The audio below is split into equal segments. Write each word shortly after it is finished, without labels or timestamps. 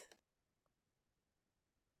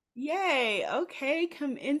Yay. Okay,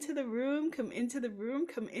 come into the room, come into the room,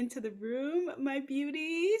 come into the room, my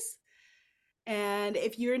beauties. And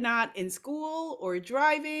if you're not in school or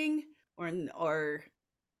driving or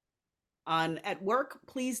on at work,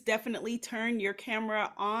 please definitely turn your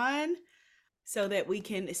camera on so that we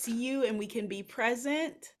can see you and we can be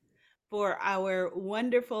present for our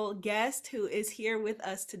wonderful guest who is here with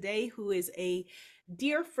us today, who is a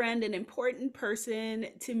dear friend, an important person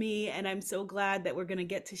to me. And I'm so glad that we're going to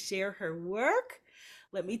get to share her work.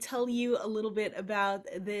 Let me tell you a little bit about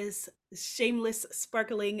this shameless,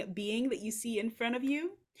 sparkling being that you see in front of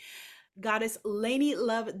you. Goddess Lainie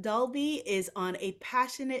Love Dalby is on a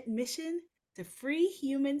passionate mission to free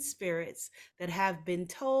human spirits that have been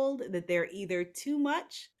told that they're either too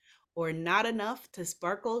much or not enough to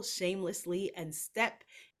sparkle shamelessly and step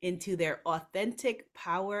into their authentic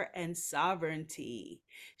power and sovereignty.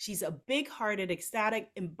 She's a big hearted, ecstatic,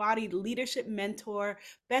 embodied leadership mentor,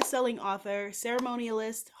 best selling author,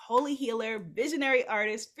 ceremonialist, holy healer, visionary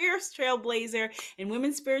artist, fierce trailblazer, in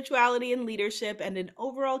women's spirituality and leadership, and an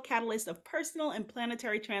overall catalyst of personal and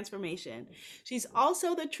planetary transformation. She's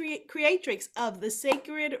also the creatrix of the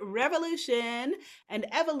Sacred Revolution and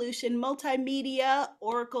Evolution Multimedia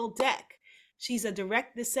Oracle Deck. She's a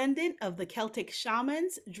direct descendant of the Celtic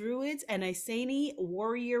shamans, druids, and Iceni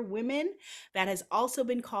warrior women that has also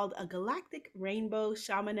been called a galactic rainbow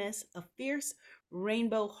shamaness, a fierce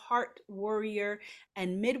rainbow heart warrior,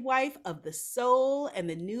 and midwife of the soul and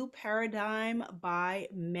the new paradigm by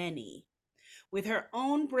many. With her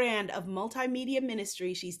own brand of multimedia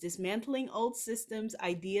ministry, she's dismantling old systems,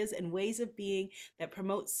 ideas, and ways of being that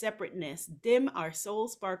promote separateness, dim our soul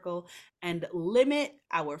sparkle, and limit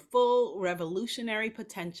our full revolutionary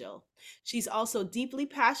potential. She's also deeply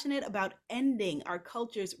passionate about ending our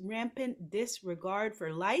culture's rampant disregard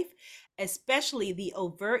for life, especially the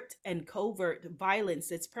overt and covert violence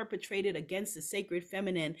that's perpetrated against the sacred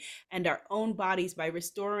feminine and our own bodies by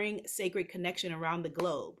restoring sacred connection around the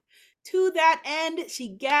globe. To that end, she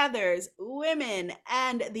gathers women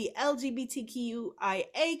and the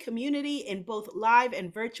LGBTQIA community in both live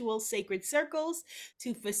and virtual sacred circles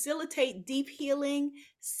to facilitate deep healing,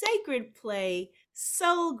 sacred play,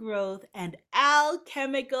 soul growth, and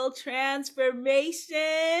alchemical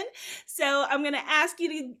transformation. So I'm going to ask you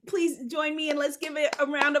to please join me and let's give it a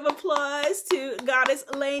round of applause to Goddess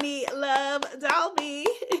Lainie Love Dalby.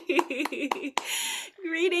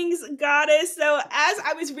 Greetings, Goddess. So, as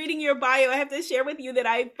I was reading your bio, I have to share with you that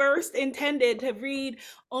I first intended to read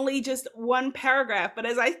only just one paragraph, but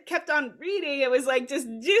as I kept on reading, it was like just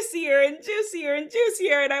juicier and juicier and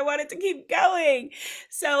juicier, and I wanted to keep going.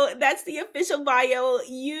 So, that's the official bio.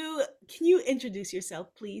 You can you introduce yourself,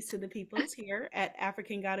 please, to the peoples here at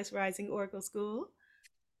African Goddess Rising Oracle School?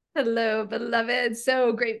 Hello, beloved.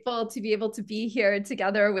 So grateful to be able to be here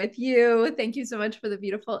together with you. Thank you so much for the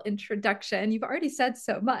beautiful introduction. You've already said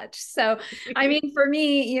so much. So, I mean, for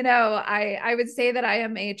me, I would say that I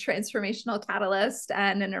am a transformational catalyst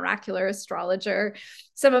and an oracular astrologer.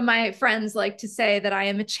 Some of my friends like to say that I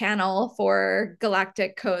am a channel for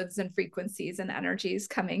galactic codes and frequencies and energies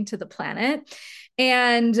coming to the planet.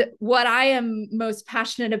 And what I am most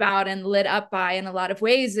passionate about and lit up by in a lot of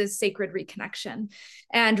ways is sacred reconnection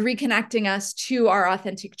and reconnecting us to our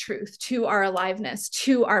authentic truth, to our aliveness,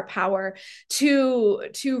 to our power, to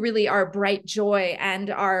really our bright joy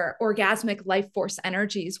and our orgasmic life force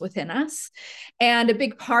energies within us. And a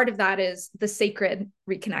big part of that is the sacred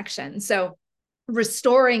reconnection. So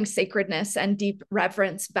restoring sacredness and deep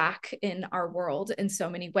reverence back in our world in so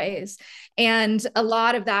many ways. And a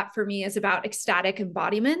lot of that for me is about ecstatic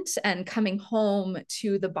embodiment and coming home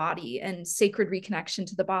to the body and sacred reconnection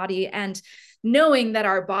to the body, and knowing that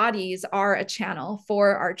our bodies are a channel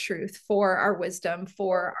for our truth, for our wisdom,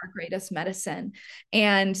 for our greatest medicine.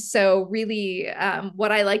 And so really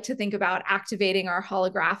what I like to think about activating our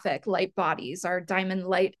holographic light bodies, our diamond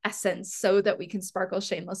light essence, so that we can sparkle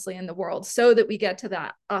shamelessly in the world, so that we get to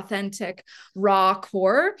that authentic, raw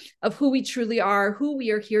core of who we truly are, who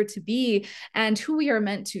we are here to be, and who we are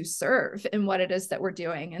meant to serve in what it is that we're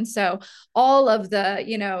doing. And so all of the,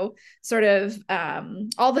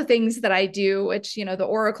 all the things that I do, which, the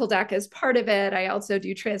Oracle deck is part of it. I also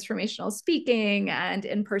do transformational speaking and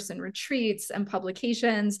in-person retreats and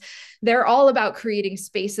publications. They're all about creating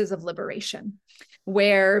spaces of liberation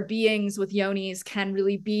where beings with yonis can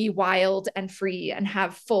really be wild and free and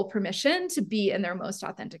have full permission to be in their most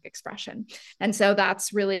authentic expression. And so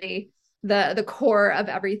that's really the core of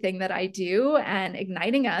everything that I do, and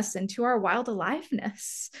igniting us into our wild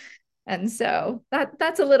aliveness. And so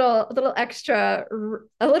that's a little extra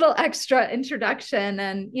introduction.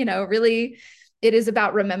 And really it is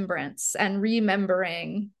about remembrance and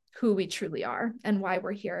remembering who we truly are and why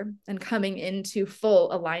we're here, and coming into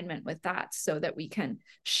full alignment with that so that we can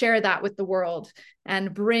share that with the world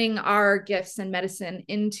and bring our gifts and medicine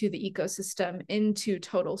into the ecosystem, into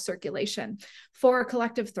total circulation for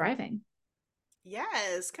collective thriving.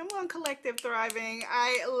 Yes, come on, collective thriving.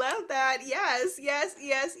 I love that. Yes, yes,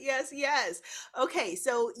 yes, yes, yes. Okay,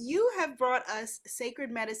 so you have brought us sacred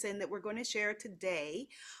medicine that we're going to share today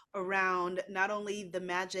around not only the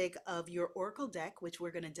magic of your oracle deck, which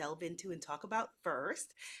we're going to delve into and talk about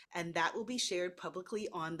first, and that will be shared publicly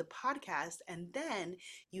on the podcast. And then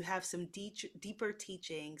you have some deeper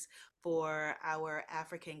teachings for our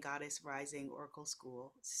African Goddess Rising Oracle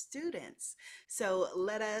School students. So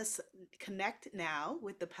let us connect now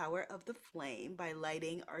with the power of the flame by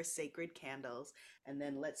lighting our sacred candles, and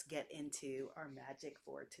then let's get into our magic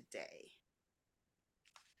for today.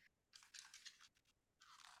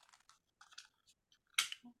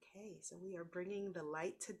 Okay, so we are bringing the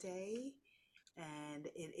light today, and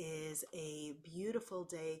it is a beautiful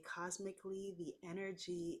day cosmically. The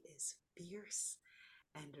energy is fierce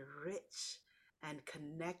and rich and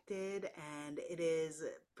connected, and it is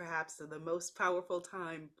perhaps the most powerful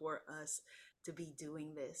time for us to be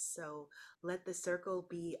doing this. So let the circle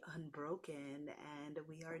be unbroken, and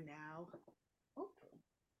we are now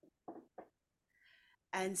open.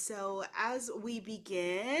 And so, as we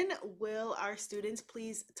begin, will our students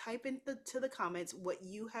please type into the comments what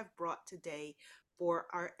you have brought today for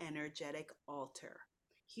our energetic altar?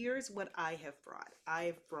 Here's what I have brought.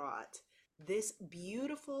 I've brought this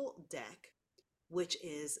beautiful deck, which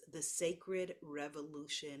is the Sacred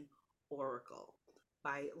Revolution Oracle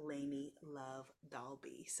by Lainie Love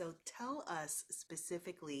Darby. So tell us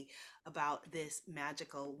specifically about this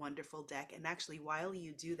magical, wonderful deck. And actually, while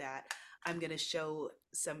you do that, I'm going to show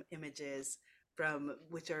some images from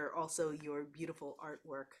which are also your beautiful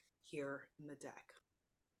artwork here in the deck.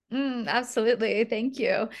 Absolutely. Thank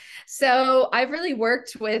you. So I've really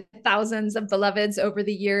worked with thousands of beloveds over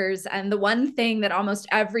the years. And the one thing that almost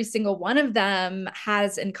every single one of them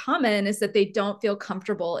has in common is that they don't feel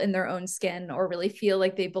comfortable in their own skin or really feel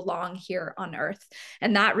like they belong here on earth.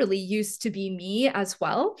 And that really used to be me as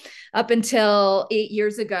well. Up until 8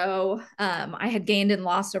 years ago, I had gained and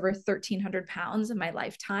lost over 1,300 pounds in my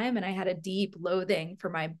lifetime. And I had a deep loathing for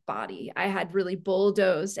my body. I had really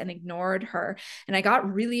bulldozed and ignored her. And I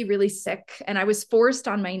got really sick. And I was forced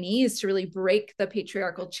on my knees to really break the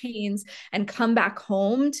patriarchal chains and come back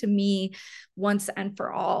home to me once and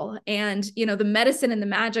for all. And, the medicine and the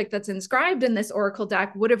magic that's inscribed in this oracle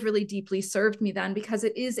deck would have really deeply served me then, because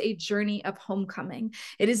it is a journey of homecoming.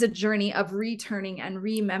 It is a journey of returning and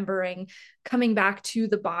remembering, coming back to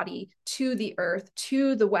the body, to the earth,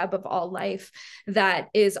 to the web of all life that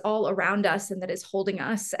is all around us and that is holding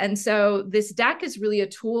us. And so this deck is really a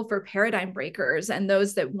tool for paradigm breakers and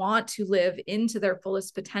those that want to live into their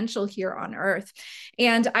fullest potential here on earth.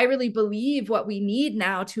 And I really believe what we need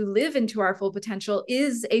now to live into our full potential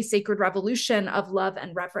is a sacred revolution of love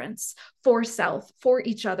and reverence for self, for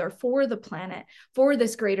each other, for the planet, for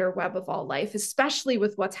this greater web of all life, especially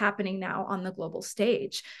with what's happening now on the global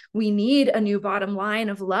stage. We need a new bottom line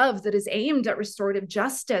of love that is aimed at restorative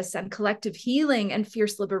justice and collective healing and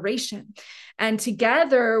fierce liberation. And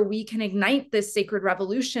together we can ignite this sacred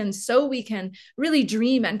revolution so we can really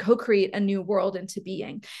dream and co-create a new world into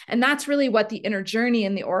being. And that's really what the inner journey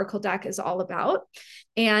in the Oracle deck is all about.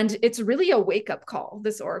 And it's really a wake-up call,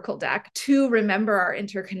 this Oracle deck, to remember our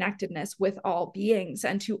interconnectedness with all beings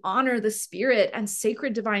and to honor the spirit and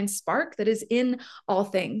sacred divine spark that is in all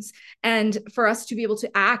things. And for us to be able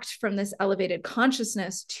to act from this elevated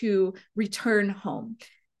consciousness to return home.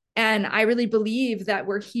 And I really believe that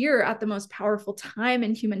we're here at the most powerful time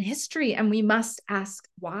in human history, and we must ask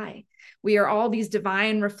why. We are all these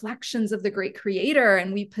divine reflections of the great creator,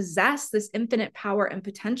 and we possess this infinite power and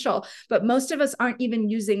potential, but most of us aren't even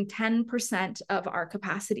using 10% of our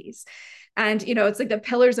capacities. And, it's like the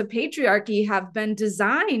pillars of patriarchy have been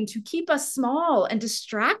designed to keep us small and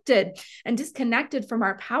distracted and disconnected from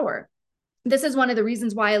our power. This is one of the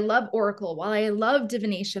reasons why I love Oracle, why I love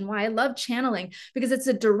divination, why I love channeling, because it's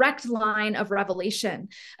a direct line of revelation,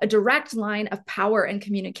 a direct line of power and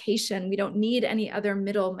communication. We don't need any other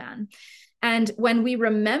middleman. And when we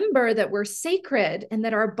remember that we're sacred and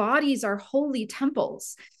that our bodies are holy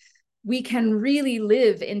temples, we can really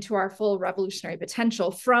live into our full revolutionary potential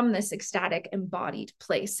from this ecstatic embodied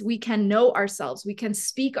place. We can know ourselves. We can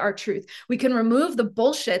speak our truth. We can remove the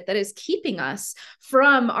bullshit that is keeping us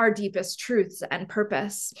from our deepest truths and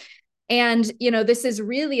purpose. And, this is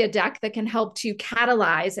really a deck that can help to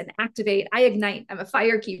catalyze and activate. I ignite. I'm a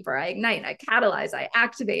fire keeper. I ignite, I catalyze, I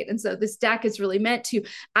activate. And so this deck is really meant to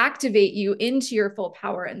activate you into your full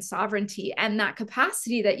power and sovereignty and that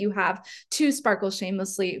capacity that you have to sparkle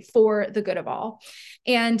shamelessly for the good of all.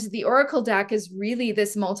 And the Oracle deck is really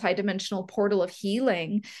this multidimensional portal of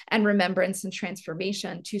healing and remembrance and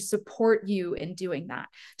transformation to support you in doing that,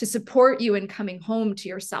 to support you in coming home to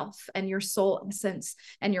yourself and your soul essence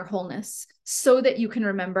and your wholeness, so that you can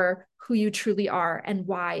remember who you truly are and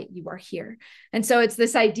why you are here. And so it's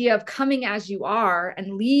this idea of coming as you are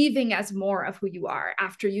and leaving as more of who you are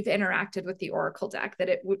after you've interacted with the Oracle deck, that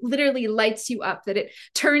it literally lights you up, that it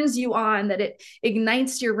turns you on, that it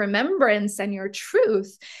ignites your remembrance and your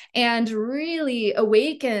truth and really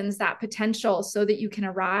awakens that potential so that you can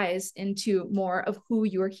arise into more of who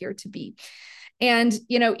you're here to be. And,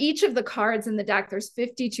 each of the cards in the deck, there's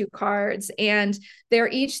 52 cards, and they're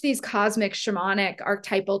each these cosmic shamanic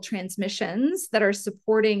archetypal transmissions that are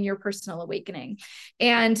supporting your personal awakening.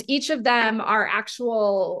 And each of them are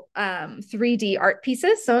actual 3D art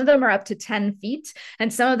pieces. Some of them are up to 10 feet,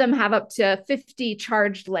 and some of them have up to 50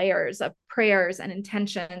 charged layers of prayers and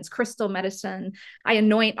intentions, crystal medicine. I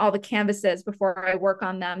anoint all the canvases before I work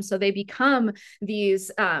on them. So they become these,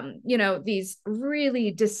 these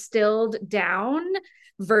really distilled down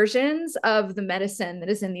versions of the medicine that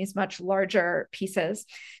is in these much larger pieces.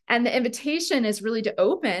 And the invitation is really to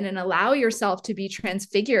open and allow yourself to be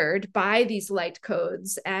transfigured by these light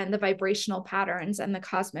codes and the vibrational patterns and the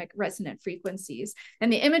cosmic resonant frequencies.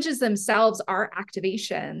 And the images themselves are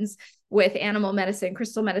activations with animal medicine,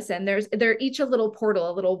 crystal medicine. They're each a little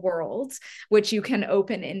portal, a little world, which you can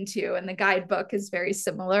open into. And the guidebook is very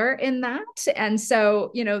similar in that. And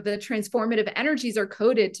so, the transformative energies are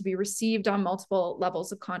coded to be received on multiple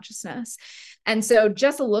levels of consciousness. And so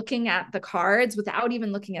just looking at the cards without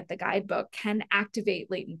even looking at the guidebook can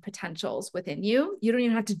activate latent potentials within you. You don't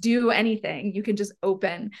even have to do anything. You can just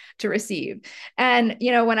open to receive. And,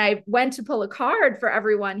 when I went to pull a card for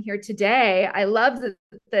everyone here today, I love that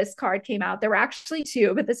this card came out. There were actually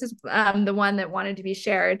two, but this is the one that wanted to be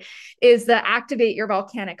shared, is the Activate Your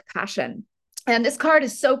Volcanic Passion. And this card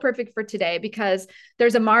is so perfect for today because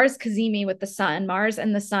there's a Mars Cazimi with the sun. Mars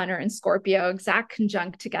and the sun are in Scorpio, exact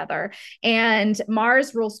conjunct together. And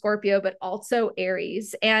Mars rules Scorpio, but also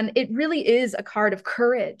Aries. And it really is a card of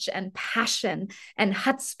courage and passion and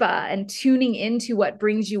chutzpah and tuning into what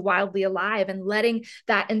brings you wildly alive and letting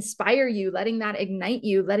that inspire you, letting that ignite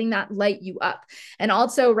you, letting that light you up. And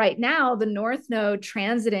also right now, the North Node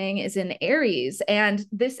transiting is in Aries. And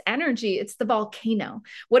this energy, it's the volcano.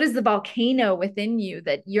 What is the volcano within you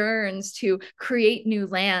that yearns to create new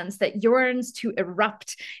lands, that yearns to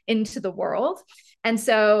erupt into the world? And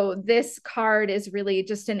so this card is really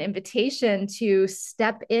just an invitation to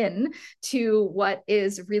step in to what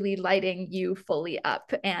is really lighting you fully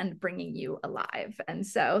up and bringing you alive. And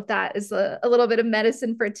so that is a little bit of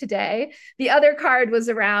medicine for today. The other card was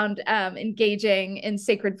around engaging in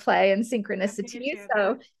sacred play and synchronicity.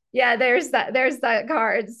 So yeah, there's that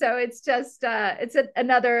card. So it's just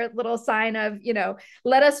another little sign of,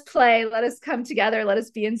 let us play, let us come together, let us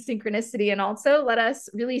be in synchronicity, and also let us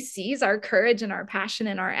really seize our courage and our passion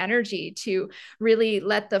and our energy to really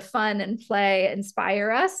let the fun and play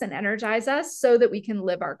inspire us and energize us so that we can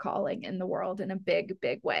live our calling in the world in a big,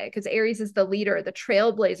 big way. Because Aries is the leader, the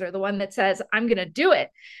trailblazer, the one that says, I'm going to do it.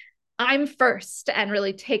 I'm first, and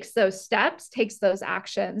really takes those steps, takes those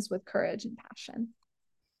actions with courage and passion.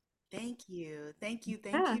 Thank you. Thank you.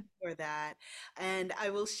 Thank Yeah. you for that. And I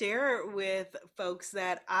will share with folks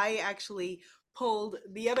that I actually pulled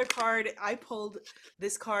the other card. I pulled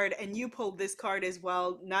this card and you pulled this card as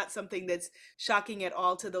well. Not something that's shocking at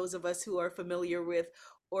all to those of us who are familiar with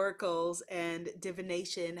oracles and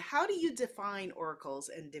divination. How do you define oracles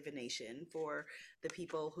and divination for the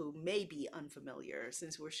people who may be unfamiliar,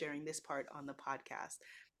 since we're sharing this part on the podcast?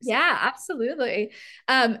 So, Yeah, absolutely.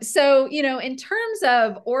 So, in terms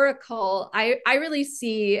of oracle, I really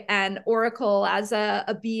see an oracle as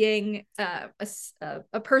a being,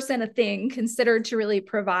 a person, a thing considered to really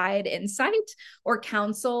provide insight or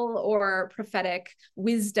counsel or prophetic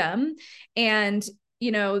wisdom. And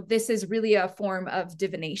this is really a form of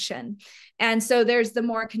divination. And so there's the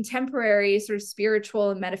more contemporary sort of spiritual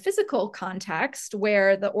and metaphysical context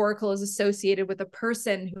where the oracle is associated with a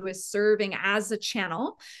person who is serving as a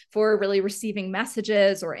channel for really receiving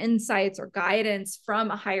messages or insights or guidance from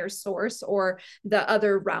a higher source or the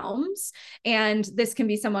other realms. And this can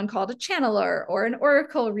be someone called a channeler or an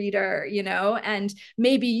oracle reader, and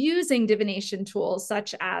maybe using divination tools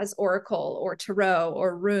such as oracle or tarot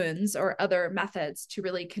or runes or other methods to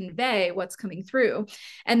really convey what's coming through.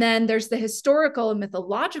 And then there's the historical and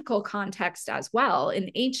mythological context as well.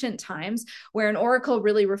 In ancient times, where an oracle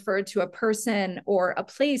really referred to a person or a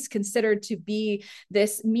place considered to be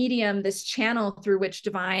this medium, this channel through which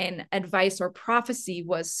divine advice or prophecy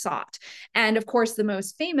was sought. And of course, the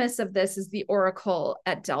most famous of this is the oracle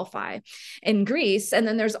at Delphi in Greece. And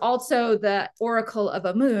then there's also the oracle of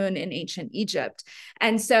Amun in ancient Egypt.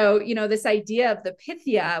 And so, this idea of the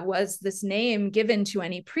Pythia was this name given to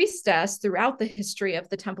any priestess throughout the history of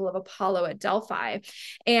the Temple of Apollo at Delphi.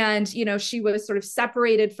 And, she was sort of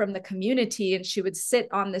separated from the community, and she would sit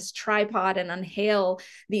on this tripod and inhale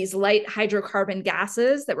these light hydrocarbon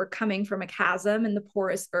gases that were coming from a chasm in the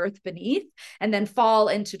porous earth beneath, and then fall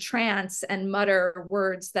into trance and mutter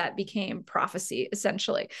words that became prophecy,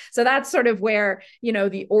 essentially. So that's sort of where,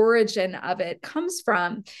 the origin of it comes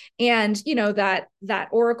from. And, that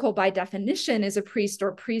oracle by definition is a priest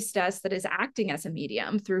or priestess that is acting as a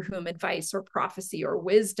medium through whom advice or prophecy or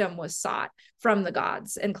wisdom was sought from the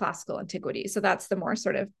gods in classical antiquity. So that's the more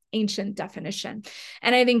sort of ancient definition.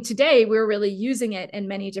 And I think today we're really using it in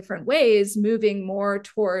many different ways, moving more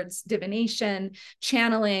towards divination,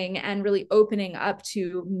 channeling, and really opening up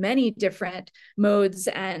to many different modes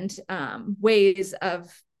and ways of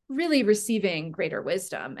really receiving greater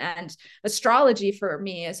wisdom. And astrology for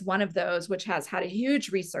me is one of those, which has had a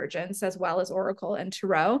huge resurgence, as well as oracle and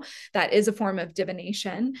tarot. That is a form of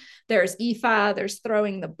divination. There's Ifa, there's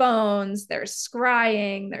throwing the bones, there's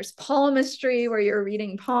scrying, there's palmistry where you're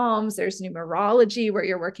reading palms, there's numerology where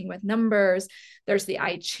you're working with numbers, there's the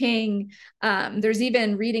I Ching, there's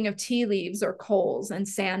even reading of tea leaves or coals and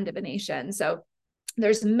sand divination. So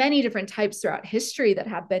there's many different types throughout history that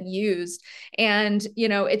have been used. And,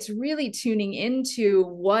 it's really tuning into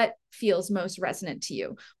what feels most resonant to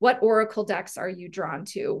you. What oracle decks are you drawn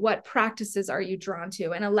to? What practices are you drawn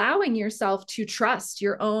to? And allowing yourself to trust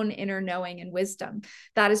your own inner knowing and wisdom.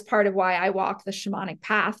 That is part of why I walk the shamanic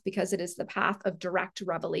path, because it is the path of direct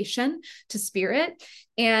revelation to spirit.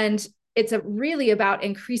 And it's really about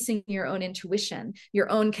increasing your own intuition, your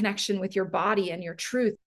own connection with your body and your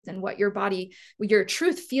truth, and what your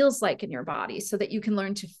truth feels like in your body, so that you can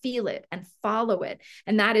learn to feel it and follow it.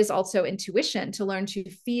 And that is also intuition, to learn to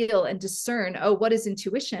feel and discern, what is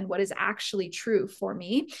intuition? What is actually true for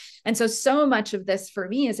me? And so much of this for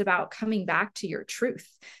me is about coming back to your truth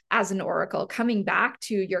as an oracle, coming back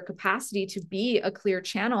to your capacity to be a clear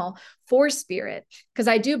channel for spirit. Because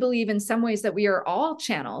I do believe in some ways that we are all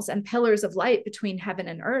channels and pillars of light between heaven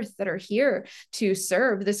and earth that are here to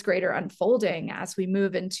serve this greater unfolding as we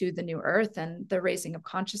move into the new earth and the raising of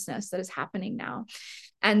consciousness that is happening now.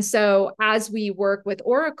 And so as we work with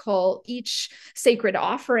oracle, each sacred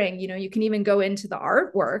offering, you can even go into the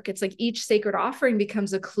artwork. It's like each sacred offering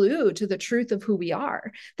becomes a clue to the truth of who we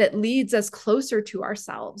are, that leads us closer to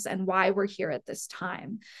ourselves and why we're here at this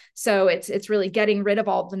time. So it's really getting rid of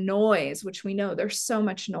all the noise, which we know there's so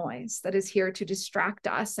much noise that is here to distract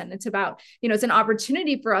us. And it's about, it's an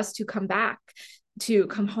opportunity for us to come back, to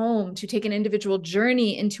come home, to take an individual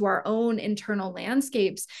journey into our own internal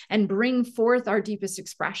landscapes and bring forth our deepest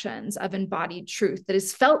expressions of embodied truth that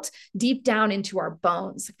is felt deep down into our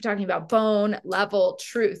bones. We're talking about bone level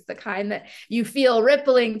truth, the kind that you feel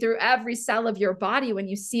rippling through every cell of your body. When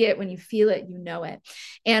you see it, when you feel it, you know it.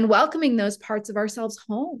 And welcoming those parts of ourselves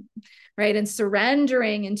home, right? And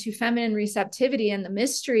surrendering into feminine receptivity and the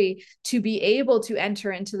mystery to be able to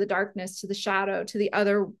enter into the darkness, to the shadow, to the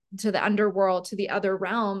underworld, to the other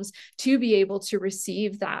realms, to be able to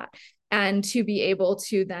receive that and to be able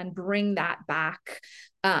to then bring that back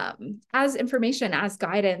as information, as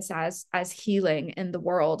guidance, as healing in the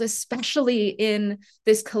world, especially in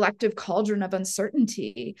this collective cauldron of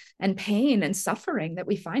uncertainty and pain and suffering that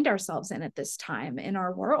we find ourselves in at this time in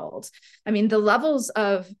our world. I mean, the levels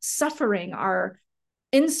of suffering are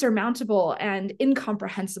insurmountable and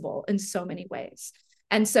incomprehensible in so many ways.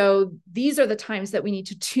 And so these are the times that we need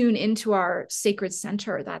to tune into our sacred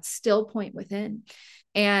center, that still point within.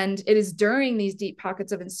 And it is during these deep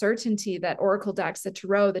pockets of uncertainty that oracle decks, the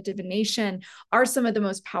tarot, the divination are some of the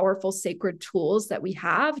most powerful sacred tools that we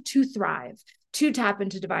have to thrive, to tap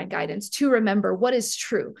into divine guidance, to remember what is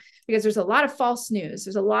true. Because there's a lot of false news,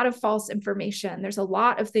 there's a lot of false information, there's a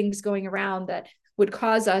lot of things going around that would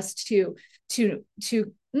cause us to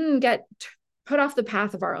get put off the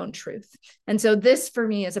path of our own truth. And so this for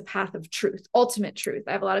me is a path of truth, ultimate truth.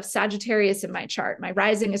 I have a lot of Sagittarius in my chart. My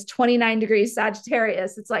rising is 29 degrees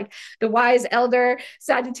Sagittarius. It's like the wise elder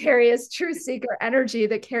Sagittarius truth seeker energy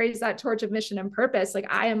that carries that torch of mission and purpose. Like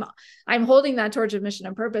I'm holding that torch of mission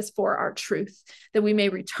and purpose for our truth, that we may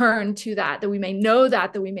return to that we may know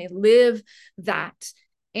that we may live that.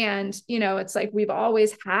 And, it's like we've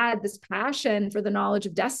always had this passion for the knowledge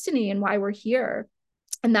of destiny and why we're here.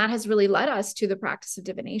 And that has really led us to the practice of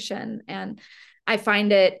divination. And I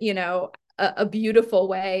find it, a beautiful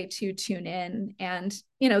way to tune in. And,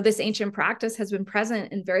 this ancient practice has been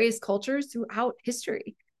present in various cultures throughout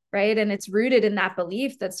history, right? And it's rooted in that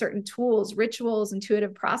belief that certain tools, rituals,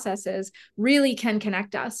 intuitive processes really can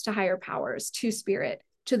connect us to higher powers, to spirit,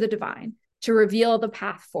 to the divine, to reveal the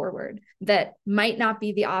path forward that might not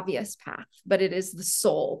be the obvious path, but it is the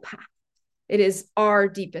soul path. It is our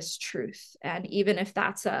deepest truth. And even if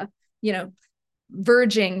that's you know,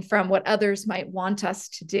 verging from what others might want us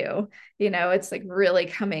to do, it's like really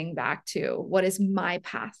coming back to what is my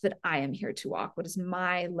path that I am here to walk? What is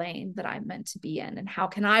my lane that I'm meant to be in? And how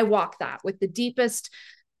can I walk that with the deepest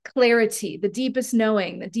clarity, the deepest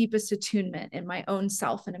knowing, the deepest attunement in my own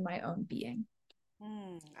self and in my own being?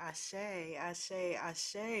 Ashe, ashe,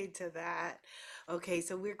 ashe to that. Okay,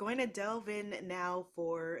 so we're going to delve in now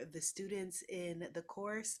for the students in the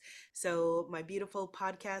course. So, my beautiful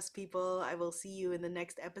podcast people, I will see you in the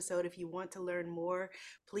next episode. If you want to learn more,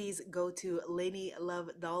 please go to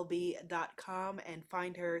LainieLoveDalby.com and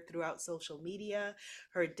find her throughout social media.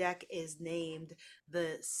 Her deck is named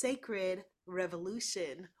The Sacred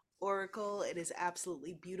Revolution Oracle. It is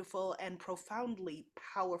absolutely beautiful and profoundly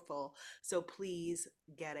powerful. So please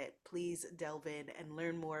get it. Please delve in and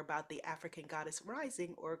learn more about the African Goddess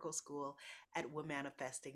Rising Oracle School at Womanifesting.